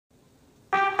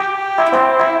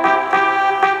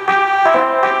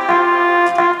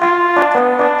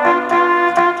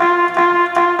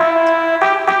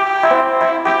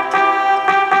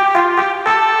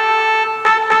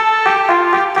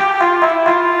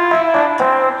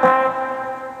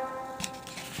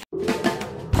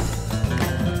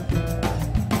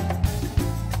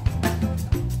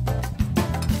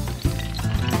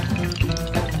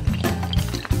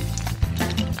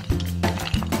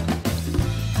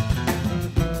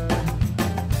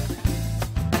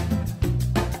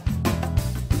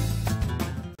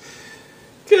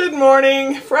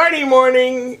morning, Friday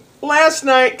morning. Last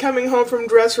night, coming home from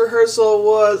dress rehearsal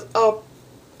was a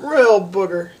real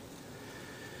booger.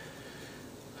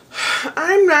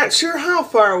 I'm not sure how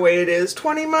far away it is,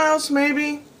 20 miles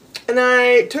maybe. And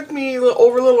it took me a little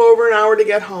over an hour to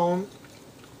get home.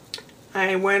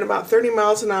 I went about 30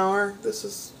 miles an hour. This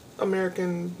is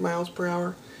American miles per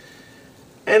hour.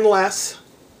 And less.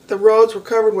 The roads were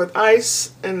covered with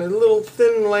ice and a little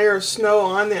thin layer of snow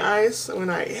on the ice.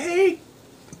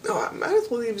 I might as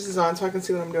well leave these on so I can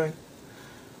see what I'm doing.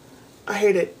 I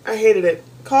hate it. I hated it.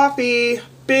 Coffee.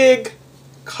 Big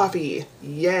coffee.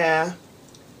 Yeah.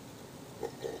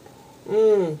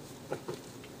 Need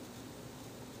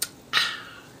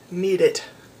it.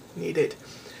 Need it.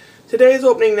 Today's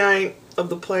opening night of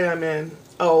the play I'm in.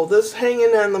 Oh, this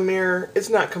hanging on the mirror, it's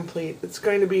not complete. It's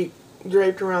going to be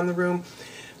draped around the room.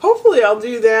 Hopefully I'll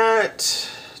do that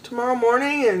tomorrow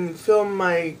morning and film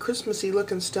my Christmassy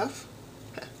looking stuff.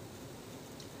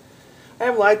 I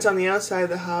have lights on the outside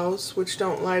of the house which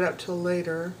don't light up till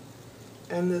later.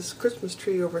 And this Christmas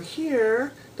tree over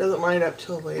here doesn't light up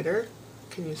till later.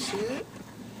 Can you see it?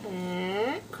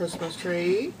 Christmas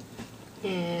tree.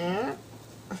 Yeah.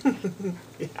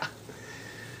 Yeah.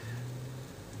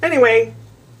 Anyway,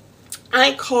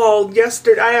 I called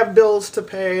yesterday. I have bills to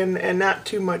pay and not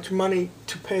too much money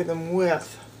to pay them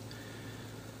with.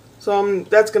 So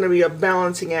that's going to be a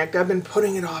balancing act. I've been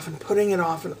putting it off and putting it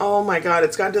off. And oh my God,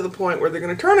 it's gotten to the point where they're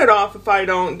going to turn it off if I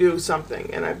don't do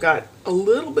something. And I've got a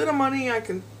little bit of money. I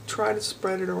can try to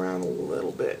spread it around a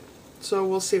little bit. So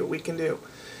we'll see what we can do.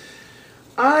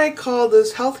 I called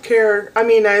this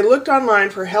I looked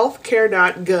online for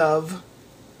healthcare.gov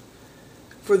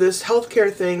for this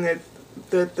healthcare thing that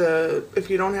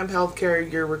if you don't have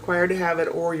healthcare, you're required to have it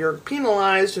or you're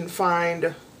penalized and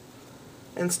fined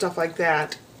and stuff like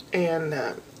that. And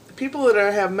people that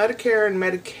have Medicare and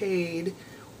Medicaid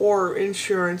or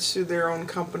insurance through their own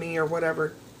company or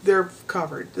whatever, they're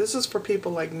covered. This is for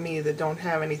people like me that don't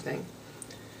have anything.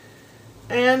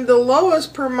 And the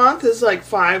lowest per month is like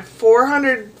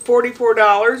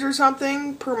 $444 or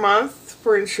something per month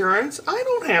for insurance. I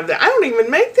don't have that. I don't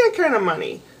even make that kind of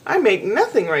money. I make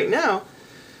nothing right now.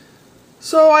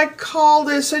 So I called.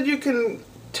 They said you can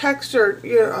text or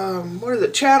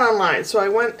chat online. So I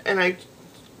went and I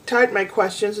typed my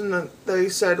questions, and they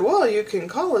said, well, you can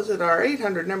call us at our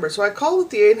 800 number. So I called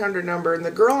at the 800 number, and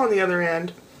the girl on the other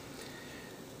end,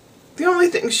 the only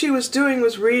thing she was doing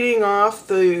was reading off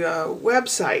the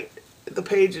website, the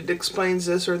page that explains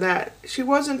this or that. She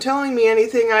wasn't telling me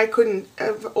anything I couldn't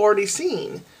have already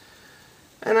seen.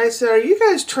 And I said, are you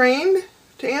guys trained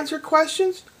to answer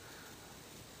questions?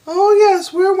 Oh,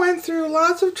 yes, we went through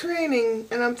lots of training.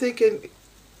 And I'm thinking,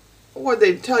 what,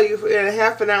 they tell you in a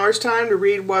half an hour's time to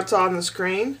read what's on the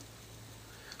screen?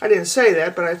 I didn't say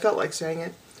that, but I felt like saying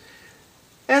it.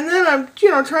 And then I'm,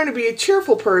 trying to be a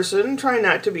cheerful person, trying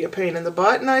not to be a pain in the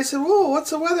butt. And I said, whoa, what's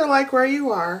the weather like where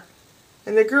you are?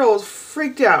 And the girl was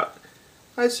freaked out.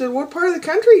 I said, what part of the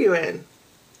country are you in?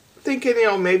 Thinking,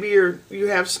 maybe you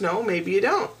have snow, maybe you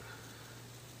don't.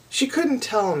 She couldn't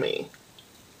tell me.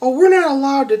 Oh, we're not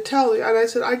allowed to tell you. And I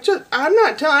said, I'm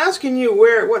not asking you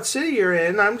what city you're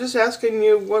in. I'm just asking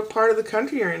you what part of the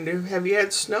country you're in. Have you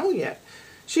had snow yet?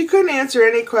 She couldn't answer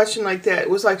any question like that.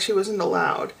 It was like she wasn't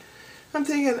allowed. I'm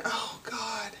thinking, oh,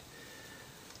 God.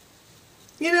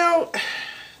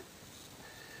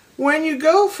 When you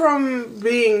go from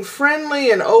being friendly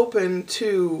and open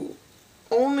to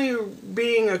only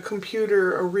being a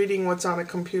computer or reading what's on a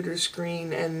computer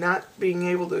screen and not being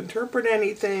able to interpret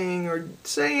anything or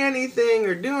say anything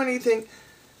or do anything,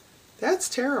 that's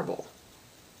terrible.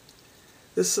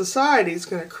 This society is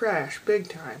going to crash big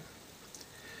time.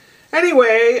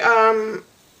 Anyway,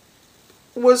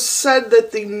 was said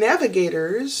that the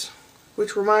Navigators,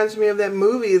 which reminds me of that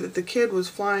movie that the kid was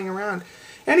flying around.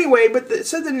 Anyway, but it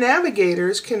said the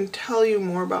Navigators can tell you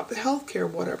more about the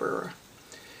healthcare, whatever.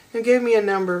 And gave me a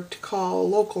number to call a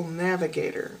local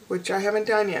Navigator, which I haven't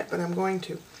done yet, but I'm going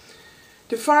to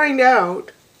find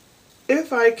out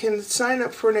if I can sign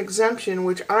up for an exemption,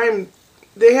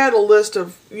 they had a list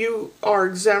of you are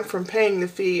exempt from paying the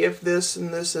fee if this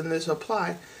and this and this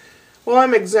apply. Well,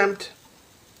 I'm exempt,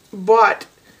 but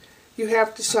you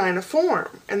have to sign a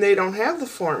form, and they don't have the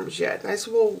forms yet. And I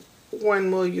said, well,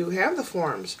 when will you have the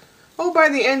forms? Oh, by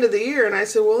the end of the year. And I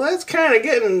said, well, that's kind of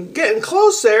getting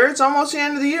close there. It's almost the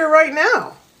end of the year right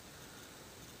now.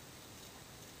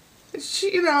 It's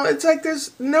like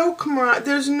there's no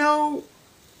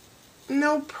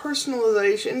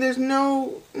personalization. There's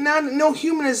no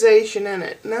humanization in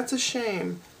it, and that's a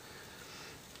shame.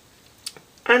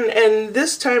 And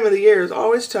this time of the year is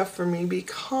always tough for me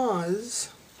because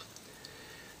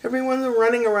Everyone's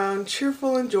running around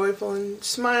cheerful and joyful and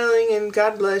smiling and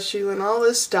God bless you and all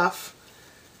this stuff.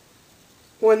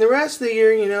 When the rest of the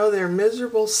year, you know, they're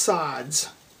miserable sods.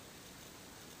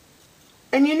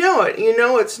 And you know it. You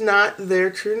know it's not their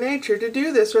true nature to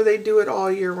do this, or they do it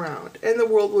all year round. And the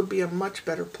world would be a much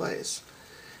better place.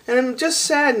 And it just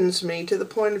saddens me to the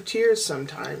point of tears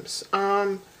sometimes.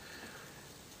 I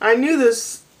knew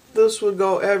this would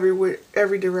go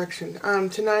every direction.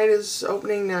 Tonight is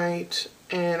opening night,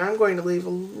 and I'm going to leave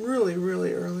really,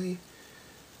 really early.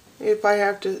 If I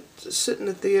have to sit in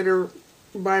the theater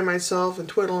by myself and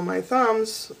twiddle my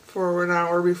thumbs for an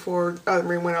hour before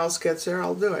everyone else gets there,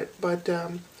 I'll do it. But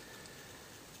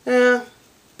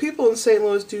people in St.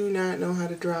 Louis do not know how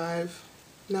to drive.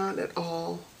 Not at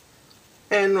all.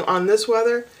 And on this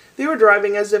weather, they were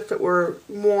driving as if it were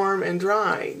warm and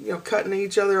dry, you know, cutting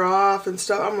each other off and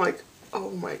stuff. I'm like,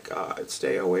 oh my God,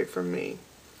 stay away from me.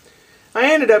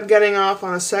 I ended up getting off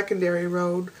on a secondary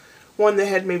road, one that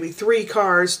had maybe 3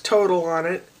 cars total on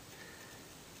it.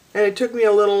 And it took me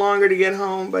a little longer to get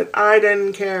home, but I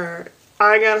didn't care.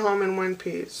 I got home in one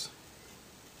piece.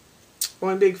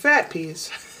 One big fat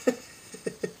piece.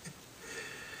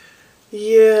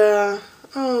 Yeah.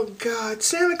 Oh, God.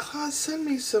 Santa Claus, send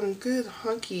me some good,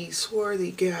 hunky,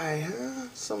 swarthy guy, huh?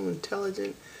 Some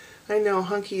intelligent. I know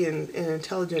hunky and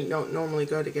intelligent don't normally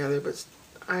go together, but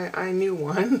I knew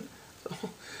one.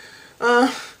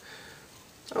 Oh,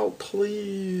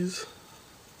 please.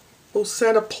 Oh,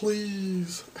 Santa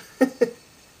Pleeze.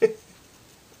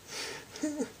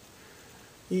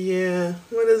 Yeah.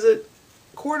 What is it?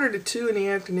 1:45 in the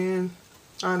afternoon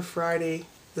on Friday,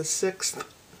 the 6th.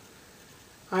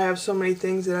 I have so many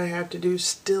things that I have to do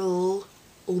still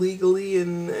legally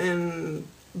and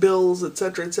bills,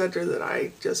 etc., that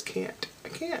I just can't. I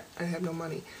can't. I have no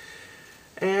money.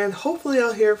 And hopefully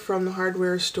I'll hear from the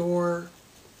hardware store,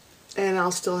 and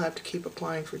I'll still have to keep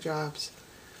applying for jobs.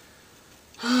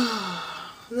 And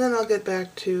then I'll get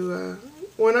back to,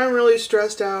 when I'm really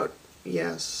stressed out,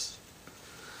 yes,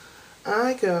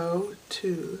 I go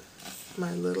to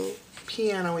my little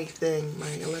piano-y thing,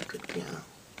 my electric piano.